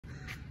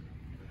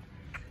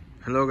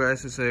Hello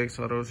guys, it's AX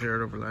Autos here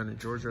out of Atlanta,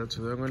 Georgia.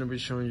 Today I'm going to be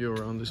showing you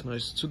around this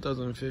nice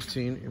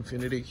 2015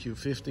 Infiniti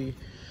Q50.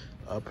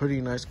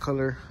 Pretty nice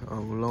color,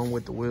 along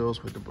with the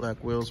wheels, with the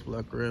black wheels,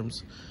 black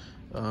rims.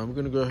 I'm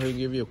going to go ahead and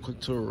give you a quick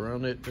tour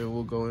around it, and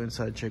we'll go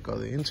inside, check out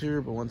the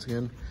interior. But once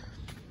again,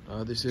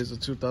 this is a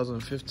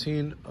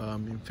 2015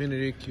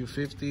 Infiniti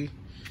Q50.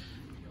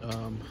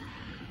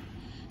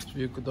 This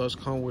vehicle does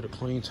come with a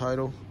clean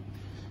title.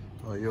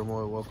 You're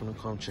more than welcome to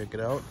come check it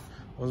out.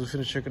 Once we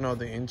finish checking out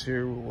the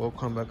interior, we'll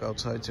come back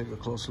outside, take a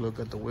closer look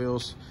at the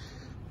wheels,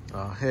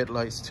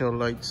 headlights, tail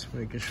lights,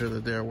 making sure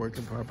that they're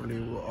working properly.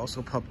 We'll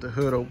also pop the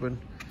hood open.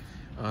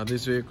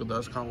 This vehicle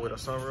does come with a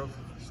sunroof,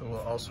 so we'll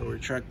also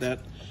retract that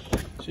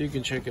so you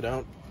can check it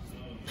out.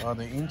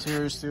 The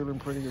interior is still in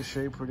pretty good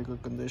shape, pretty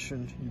good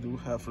condition. You do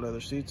have leather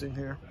seats in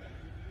here.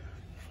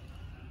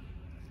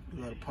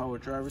 You got a power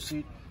driver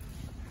seat.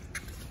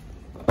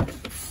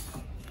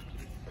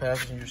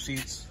 Passenger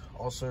seats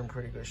also in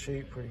pretty good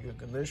shape, pretty good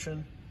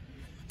condition.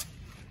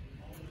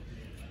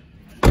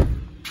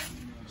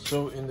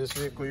 So in this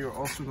vehicle, you're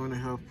also going to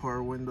have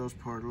power windows,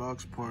 power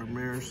locks, power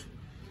mirrors.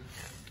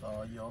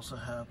 You also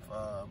have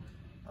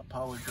a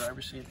power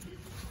driver seat.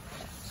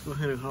 Let's go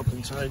ahead and hop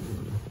inside.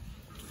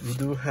 You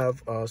do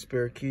have a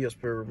spare key, a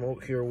spare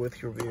remote here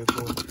with your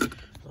vehicle.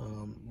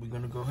 We're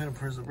going to go ahead and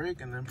press the brake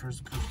and then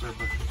press the push start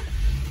button.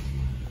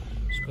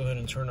 Let's go ahead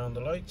and turn on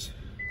the lights.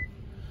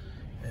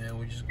 And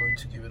we're just going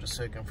to give it a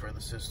second for the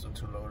system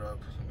to load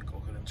up. Let me go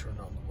ahead and turn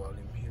on the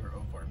volume here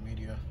of our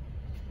media.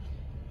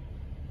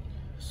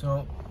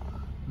 So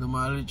the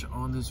mileage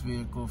on this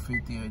vehicle,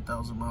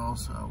 58,000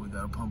 miles. We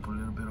got to pump a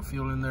little bit of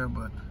fuel in there,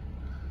 but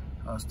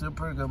still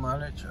pretty good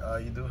mileage.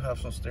 You do have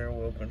some steering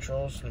wheel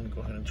controls. Let me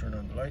go ahead and turn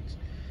on the lights.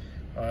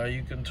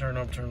 You can turn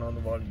on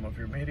the volume of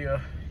your media.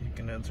 You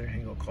can answer and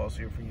hang calls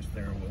here from your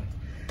steering wheel.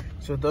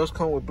 So it does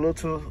come with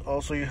Bluetooth.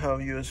 Also, you have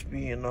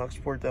USB and aux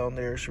port down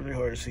there. It's really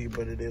hard to see,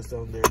 but it is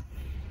down there.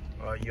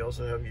 You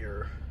also have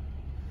your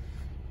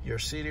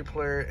CD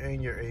player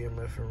and your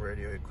AM/FM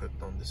radio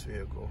equipped on this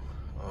vehicle.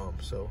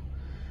 So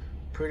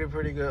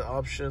pretty good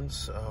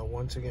options.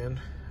 Once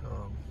again,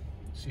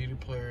 CD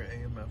player,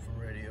 AM/FM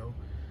radio,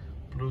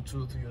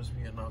 Bluetooth,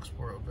 USB and aux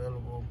port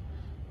available.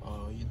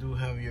 You do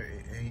have your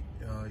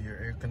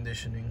air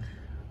conditioning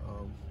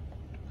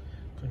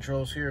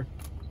controls here.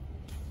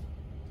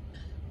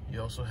 You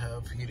also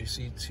have heated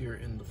seats here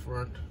in the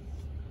front.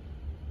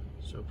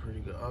 So pretty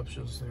good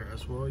options there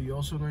as well. You're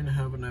also going to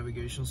have a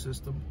navigation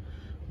system.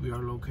 We are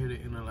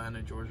located in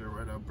Atlanta, Georgia,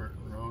 right up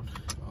Burton Road.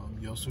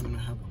 You're also going to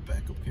have a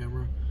backup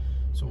camera.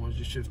 So once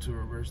you shift to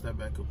reverse, that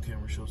backup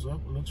camera shows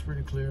up. It looks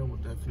pretty clear and will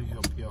definitely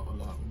help you out a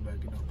lot when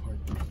backing up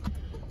parking.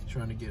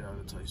 Trying to get out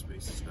of tight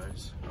spaces,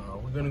 guys.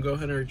 We're going to go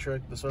ahead and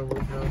retract the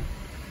sunroof now.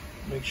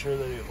 Make sure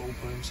that it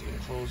opens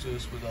and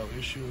closes without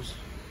issues.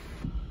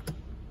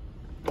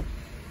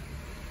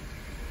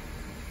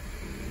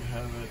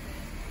 Have it.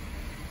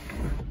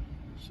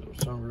 So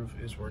sunroof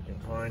is working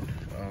fine.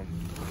 I'm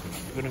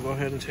gonna go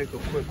ahead and take a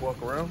quick walk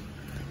around,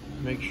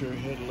 make sure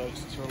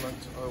headlights, tail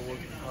lights are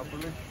working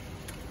properly.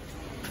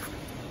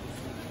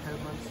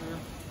 Headlights here,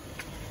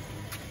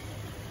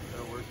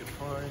 they're working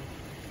fine.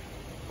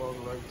 Fog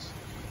lights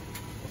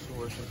also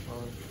working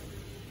fine.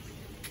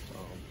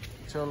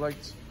 Tail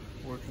lights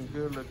working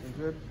good, looking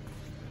good.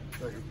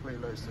 Got your plate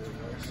lights there,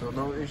 guys. So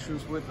no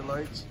issues with the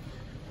lights.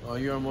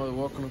 You are more than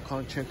welcome to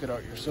come check it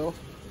out yourself.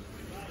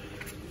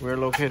 We're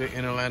located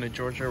in Atlanta,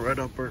 Georgia, right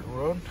up Burton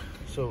Road.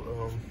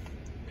 So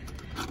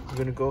we're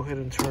gonna go ahead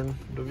and turn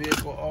the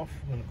vehicle off.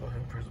 I'm gonna go ahead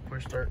and press the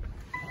push start.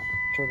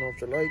 Turn off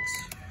the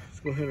lights. Let's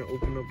go ahead and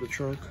open up the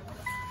trunk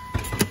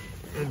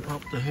and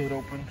pop the hood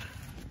open.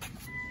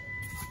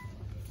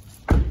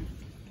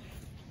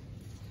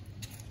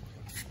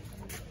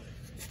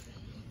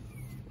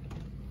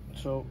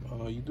 So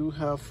you do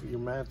have your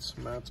mats.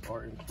 Mats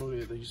are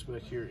included. These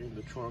back here in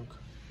the trunk.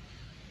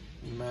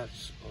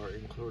 Mats are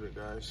included,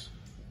 guys.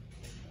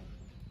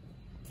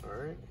 All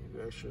right,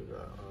 you actually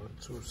got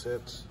 2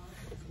 sets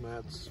of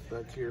mats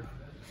back here.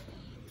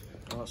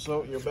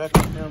 So your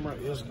backup camera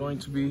is going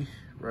to be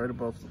right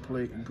above the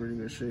plate, in pretty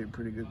good shape,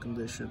 pretty good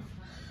condition.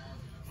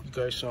 You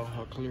guys saw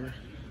how clear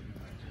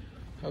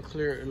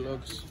it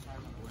looks.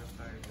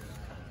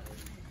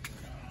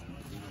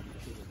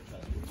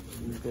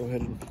 Let me go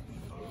ahead and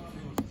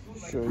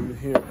show you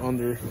here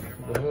under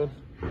the hood,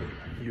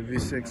 your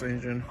V6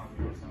 engine.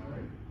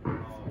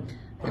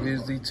 It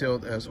is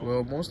detailed as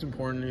well. Most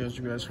importantly, as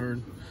you guys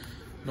heard,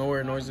 no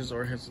air noises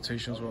or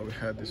hesitations while we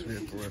had this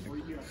vehicle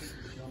running.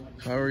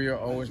 However, you're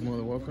always more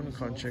than welcome to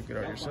come check it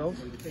out yourself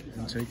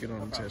and take it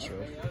on a test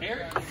drive.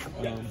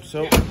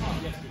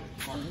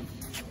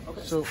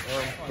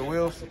 The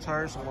wheels, the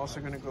tires, I'm also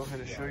going to go ahead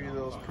and show you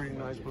those pretty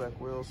nice black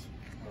wheels.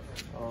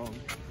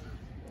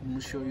 Let me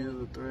show you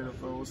the thread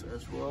of those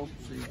as well,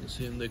 so you can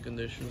see in the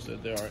conditions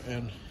that they are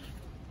in.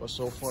 But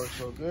so far,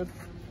 so good.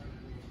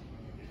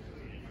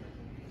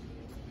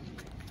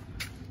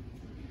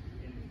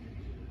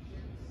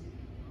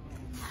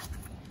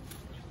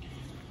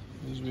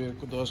 This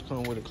vehicle does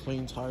come with a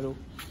clean title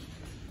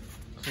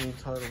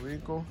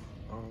vehicle.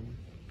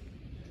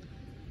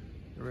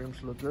 The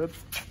rims look good.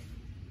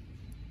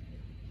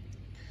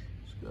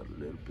 It's got a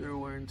little bit of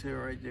wear and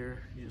tear right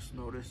there. You just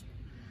noticed.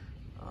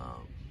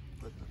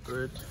 But the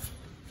thread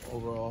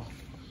overall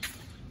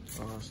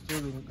still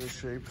in good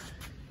shape.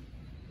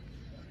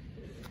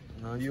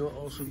 Now you'll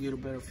also get a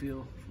better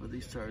feel for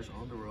these tires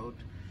on the road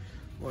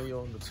while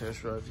you're on the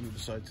test drive if you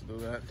decide to do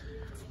that.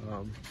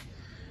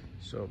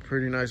 So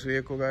pretty nice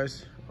vehicle,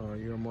 guys.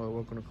 You're more than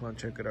welcome to come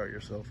check it out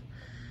yourself.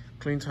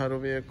 Clean title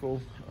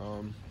vehicle,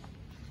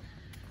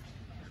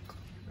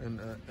 and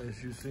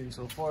as you've seen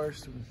so far,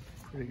 it's in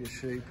pretty good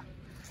shape,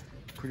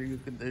 pretty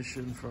good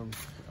condition from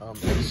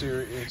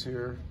exterior,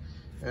 interior.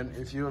 And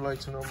if you would like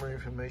to know more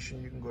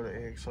information, you can go to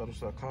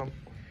axautos.com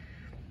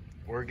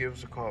or give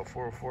us a call at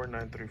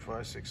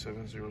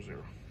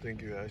 404-935-6700.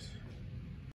 Thank you, guys.